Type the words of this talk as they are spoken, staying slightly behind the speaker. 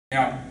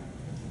Now,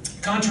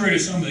 contrary to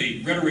some of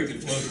the rhetoric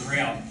that flows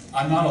around,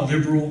 I'm not a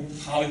liberal,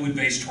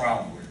 Hollywood-based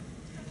trial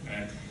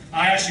lawyer.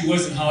 I actually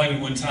was in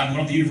Hollywood one time,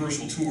 went on the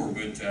Universal tour,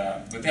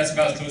 but that's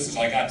about as close as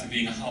I got to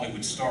being a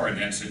Hollywood star in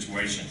that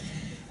situation.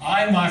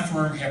 I and my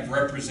firm have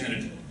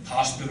represented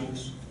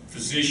hospitals,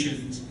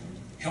 physicians,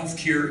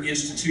 healthcare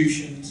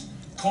institutions,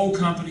 coal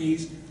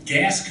companies,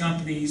 gas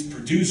companies,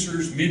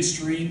 producers,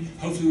 midstream.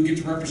 Hopefully we'll get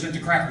to represent the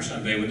cracker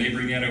someday when they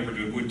bring that over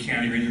to Wood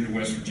County or into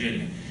West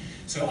Virginia.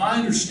 So I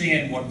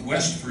understand what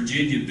West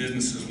Virginia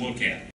businesses look at.